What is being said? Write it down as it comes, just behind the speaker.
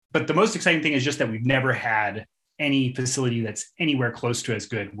but the most exciting thing is just that we've never had any facility that's anywhere close to as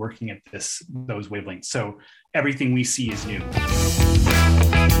good working at those wavelengths. So everything we see is new.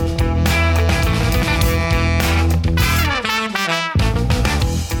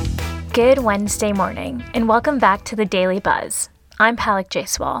 Good Wednesday morning, and welcome back to the Daily Buzz. I'm Palak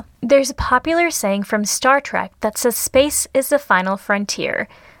Jaiswal. There's a popular saying from Star Trek that says space is the final frontier,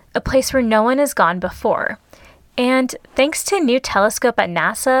 a place where no one has gone before. And thanks to a new telescope at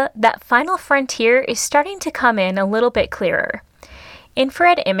NASA, that final frontier is starting to come in a little bit clearer.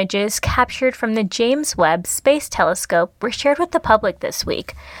 Infrared images captured from the James Webb Space Telescope were shared with the public this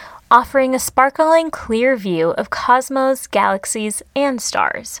week, offering a sparkling clear view of cosmos, galaxies, and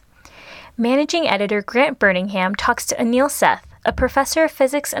stars. Managing editor Grant Burningham talks to Anil Seth, a professor of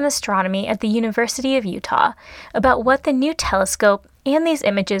physics and astronomy at the University of Utah, about what the new telescope and these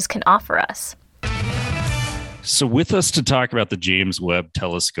images can offer us. So with us to talk about the James Webb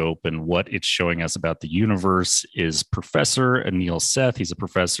Telescope and what it's showing us about the universe is Professor Anil Seth. He's a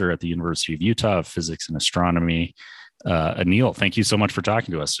professor at the University of Utah of Physics and Astronomy. Anil, thank you so much for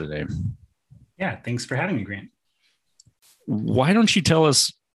talking to us today. Yeah, thanks for having me, Grant. Why don't you tell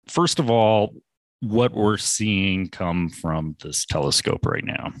us, first of all, what we're seeing come from this telescope right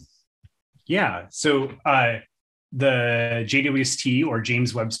now? Yeah, so the JWST, or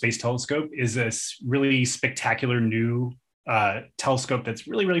James Webb Space Telescope, is this really spectacular new telescope that's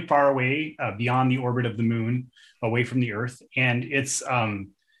really, really far away, beyond the orbit of the moon, away from the Earth. And it's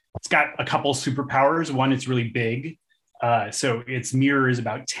got a couple superpowers. One, it's really big. So its mirror is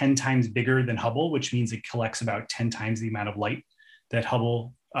about 10 times bigger than Hubble, which means it collects about 10 times the amount of light that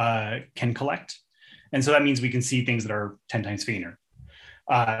Hubble can collect. And so that means we can see things that are 10 times fainter.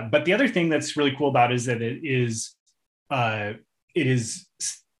 But the other thing that's really cool about it is that it is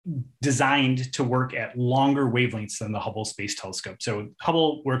designed to work at longer wavelengths than the Hubble Space Telescope. So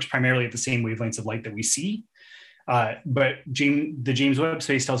Hubble works primarily at the same wavelengths of light that we see, but the James Webb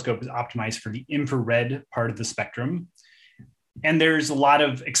Space Telescope is optimized for the infrared part of the spectrum. And there's a lot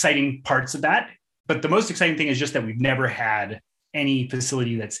of exciting parts of that, but the most exciting thing is just that we've never had any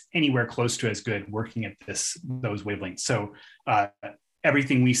facility that's anywhere close to as good working at those wavelengths. So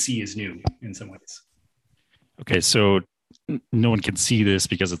everything we see is new in some ways. Okay, so no one can see this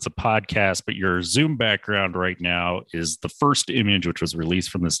because it's a podcast, but your Zoom background right now is the first image which was released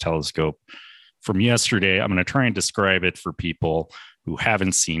from this telescope from yesterday. I'm going to try and describe it for people who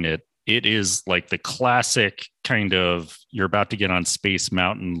haven't seen it. It is like the classic kind of, you're about to get on Space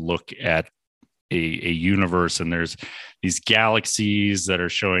Mountain look at a universe, and there's these galaxies that are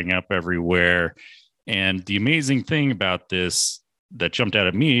showing up everywhere. And the amazing thing about this that jumped out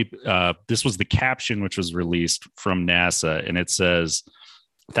at me, this was the caption which was released from NASA, and it says,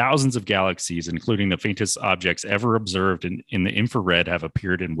 "Thousands of galaxies, including the faintest objects ever observed in the infrared, have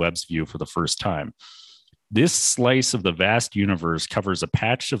appeared in Webb's view for the first time. This slice of the vast universe covers a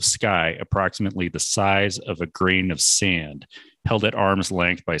patch of sky approximately the size of a grain of sand, held at arm's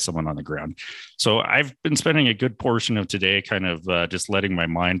length by someone on the ground." So I've been spending a good portion of today kind of just letting my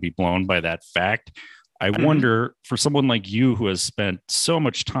mind be blown by that fact. I wonder, for someone like you who has spent so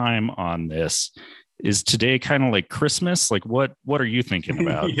much time on this, is today kind of like Christmas? Like, what are you thinking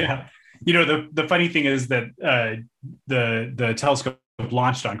about? Yeah. You know, the funny thing is that the telescope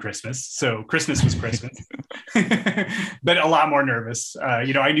launched on Christmas. So Christmas was Christmas, but a lot more nervous.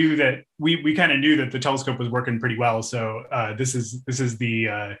 I knew that we kind of knew that the telescope was working pretty well. So this is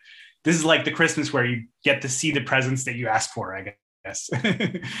like the Christmas where you get to see the presents that you asked for, I guess.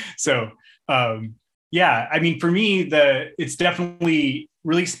 So, yeah, I mean, for me, it's definitely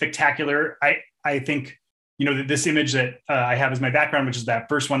really spectacular. I think, this image that I have as my background, which is that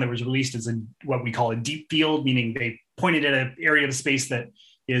first one that was released, is in what we call a deep field, meaning they pointed at an area of space that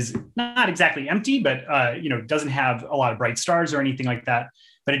is not exactly empty, but doesn't have a lot of bright stars or anything like that.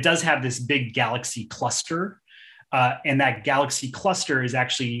 But it does have this big galaxy cluster, and that galaxy cluster is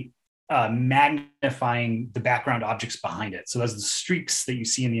actually magnifying the background objects behind it. So those the streaks that you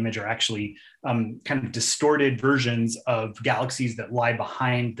see in the image are actually kind of distorted versions of galaxies that lie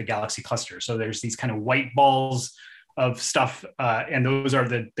behind the galaxy cluster. So there's these kind of white balls of stuff, and those are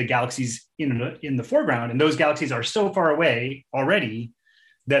the galaxies in the foreground. And those galaxies are so far away already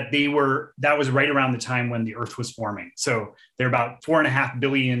that that was right around the time when the Earth was forming. So they're about 4.5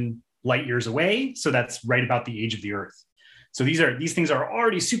 billion light years away. So that's right about the age of the Earth. So these things are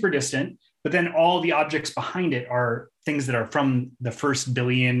already super distant, but then all the objects behind it are things that are from the first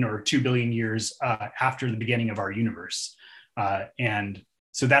billion or 2 billion years after the beginning of our universe. And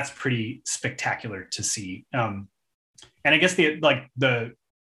so that's pretty spectacular to see. And I guess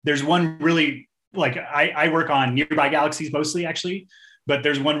there's one really, I work on nearby galaxies mostly, actually, But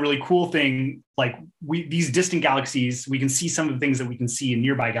there's one really cool thing, like these distant galaxies, we can see some of the things that we can see in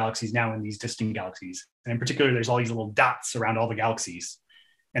nearby galaxies now in these distant galaxies. And in particular, there's all these little dots around all the galaxies.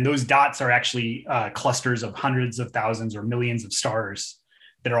 And those dots are actually clusters of hundreds of thousands or millions of stars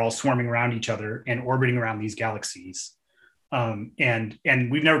that are all swarming around each other and orbiting around these galaxies. And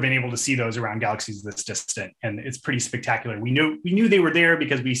we've never been able to see those around galaxies this distant. And it's pretty spectacular. We knew they were there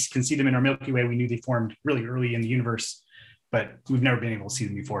because we can see them in our Milky Way. We knew they formed really early in the universe, but we've never been able to see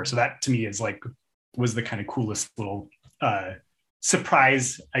them before. So that to me was the kind of coolest little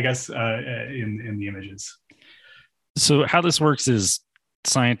surprise, I guess, in the images. So how this works is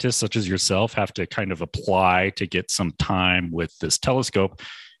scientists such as yourself have to kind of apply to get some time with this telescope.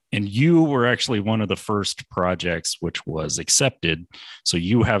 And you were actually one of the first projects which was accepted. So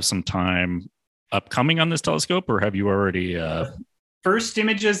you have some time upcoming on this telescope, or have you already? First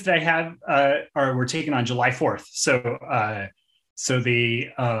images that I have were taken on July 4th.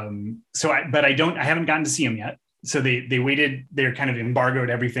 But I haven't gotten to see them yet. So they waited, they're kind of embargoed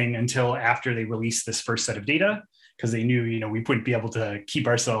everything until after they released this first set of data, because they knew, we wouldn't be able to keep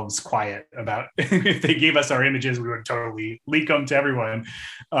ourselves quiet about if they gave us our images, we would totally leak them to everyone.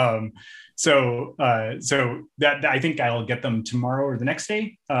 So that I think I'll get them tomorrow or the next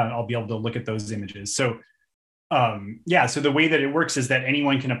day. I'll be able to look at those images. So so the way that it works is that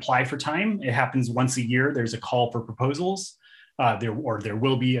anyone can apply for time. It happens once a year. There's a call for proposals. There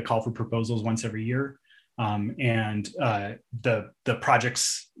will be a call for proposals once every year. The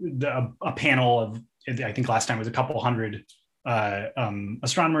projects, a panel of, I think last time was a couple hundred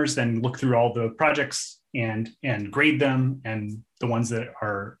astronomers, then look through all the projects and grade them, and the ones that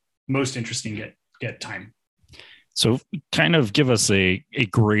are most interesting get time. So kind of give us a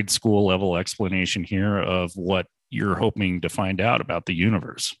grade school level explanation here of what you're hoping to find out about the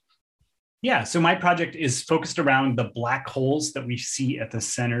universe. Yeah, so my project is focused around the black holes that we see at the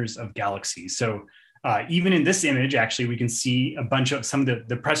centers of galaxies. So even in this image, actually, we can see a bunch of some of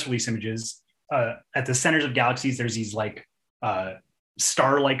the press release images at the centers of galaxies. There's these like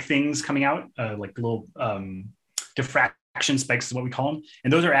star-like things coming out, like little diffraction spikes is what we call them.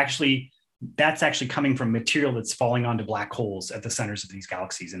 And that's actually coming from material that's falling onto black holes at the centers of these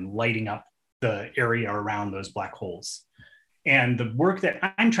galaxies and lighting up the area around those black holes. And the work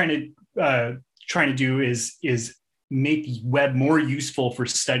that I'm trying to do is make Webb more useful for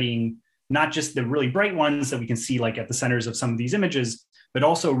studying not just the really bright ones that we can see like at the centers of some of these images, but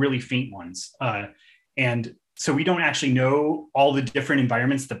also really faint ones. And so we don't actually know all the different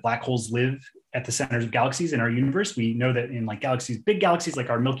environments that black holes live at the centers of galaxies in our universe. We know that in like big galaxies like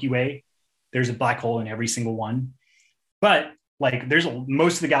our Milky Way, there's a black hole in every single one. But like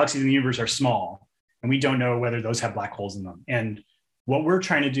most of the galaxies in the universe are small, and we don't know whether those have black holes in them. And what we're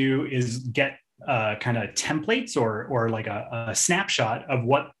trying to do is get kind of templates or like a snapshot of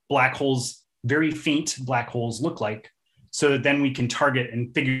what black holes, very faint black holes look like, so that then we can target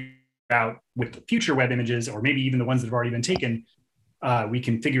and figure out with future Webb images, or maybe even the ones that have already been taken, we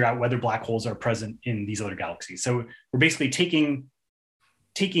can figure out whether black holes are present in these other galaxies. So we're basically taking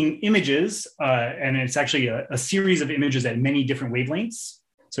images, and it's actually a series of images at many different wavelengths.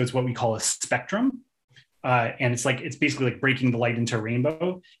 So it's what we call a spectrum. And it's basically like breaking the light into a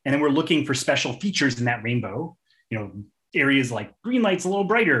rainbow. And then we're looking for special features in that rainbow, areas like green light's a little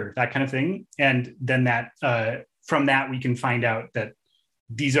brighter, that kind of thing. And then from that, we can find out that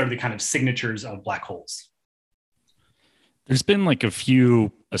these are the kind of signatures of black holes. There's been like a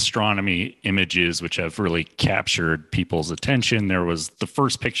few astronomy images which have really captured people's attention. There was the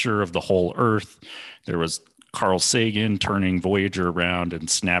first picture of the whole Earth. There was Carl Sagan turning Voyager around and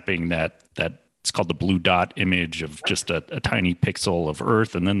snapping that it's called the blue dot image of just a tiny pixel of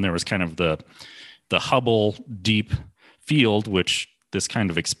Earth. And then there was kind of the Hubble deep field, which this kind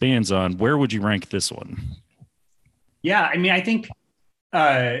of expands on. Where would you rank this one? Yeah, I mean, I think,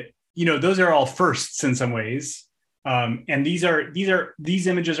 those are all firsts in some ways. And these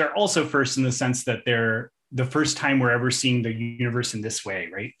images are also first in the sense that they're the first time we're ever seeing the universe in this way,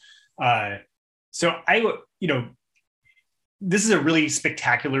 right? So this is a really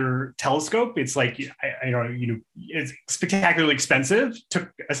spectacular telescope. It's like, it's spectacularly expensive,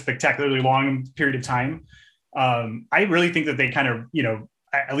 took a spectacularly long period of time. I really think that they kind of,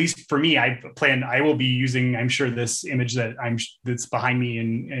 at least for me, I will be using, I'm sure, this image that's behind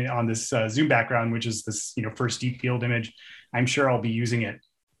me on this Zoom background, which is this, first deep field image. I'm sure I'll be using it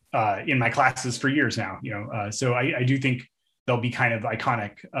in my classes for years now, so I do think they'll be kind of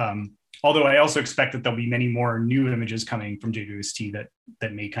iconic. Although I also expect that there'll be many more new images coming from JWST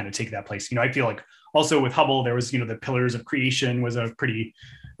that may kind of take that place. I feel like also with Hubble, there was, the pillars of creation was a pretty,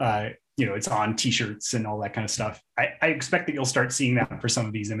 it's on t-shirts and all that kind of stuff. I expect that you'll start seeing that for some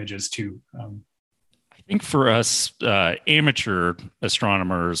of these images too. I think for us amateur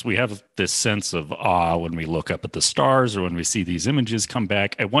astronomers, we have this sense of awe when we look up at the stars or when we see these images come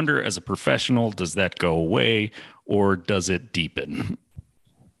back. I wonder, as a professional, does that go away or does it deepen?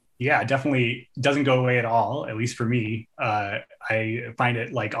 Yeah, definitely doesn't go away at all, at least for me. I find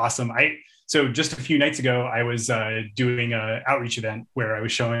it like awesome. So just a few nights ago, I was doing an outreach event where I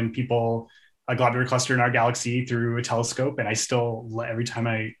was showing people a globular cluster in our galaxy through a telescope. And I still, every time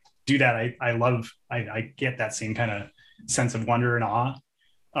I do that, I get that same kind of sense of wonder and awe.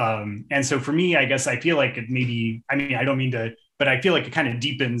 And so for me, I guess I feel like it maybe, I don't mean to, but I feel like it kind of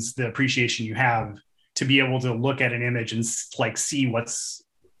deepens the appreciation you have to be able to look at an image and like see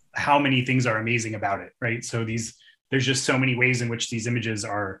how many things are amazing about it, right? So there's just so many ways in which these images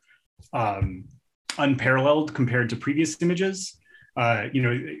are unparalleled compared to previous images.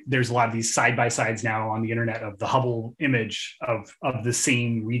 There's a lot of these side-by-sides now on the internet of the Hubble image of the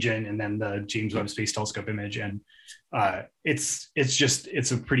same region and then the James Webb Space Telescope image. And it's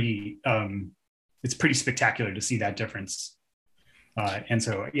pretty spectacular to see that difference. And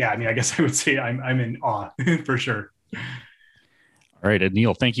so, yeah, I guess I would say I'm in awe for sure. All right,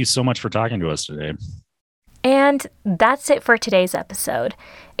 Anil, thank you so much for talking to us today. And that's it for today's episode.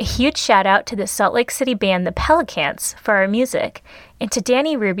 A huge shout out to the Salt Lake City band The Pelicans for our music, and to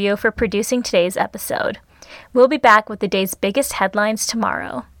Danny Rubio for producing today's episode. We'll be back with the day's biggest headlines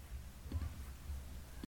tomorrow.